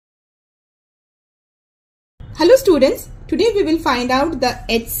Hello students, today we will find out the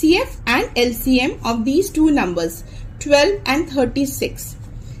HCF and LCM of these two numbers 12 and 36.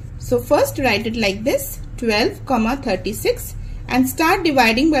 So first write it like this, 12, 36 and start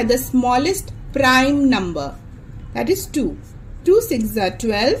dividing by the smallest prime number, that is 2. 2 6 are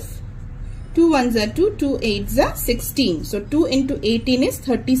 12, 2 1s are 2, 2 8s are 16. So 2 into 18 is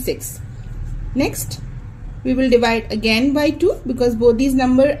 36. Next we will divide again by 2 because both these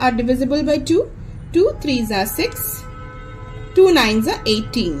numbers are divisible by 2. 2 3s are 6, 2 9s are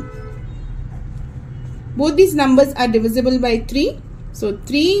 18. Both these numbers are divisible by 3. So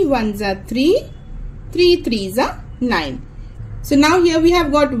 3 1s are 3, 3 3s are 9. So now here we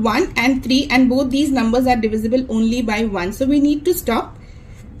have got 1 and 3 and both these numbers are divisible only by 1. So we need to stop.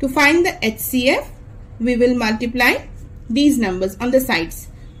 To find the HCF, we will multiply these numbers on the sides.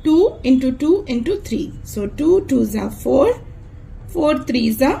 2 into 2 into 3. So 2 2s are 4, 4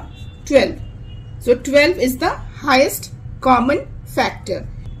 3s are 12. So 12 is the highest common factor.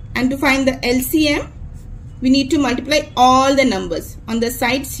 And to find the LCM, we need to multiply all the numbers on the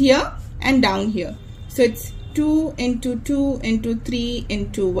sides here and down here. So it's 2 into 2 into 3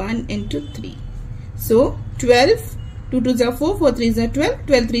 into 1 into 3. So 12, 2 2s are 4, 4 3s are 12,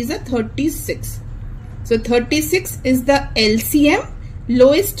 12 3s are 36. So 36 is the LCM,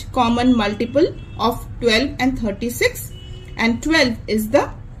 lowest common multiple of 12 and 36, and 12 is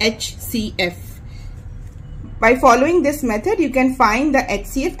the HCF. By following this method, you can find the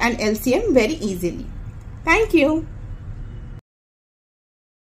HCF and LCM very easily. Thank you.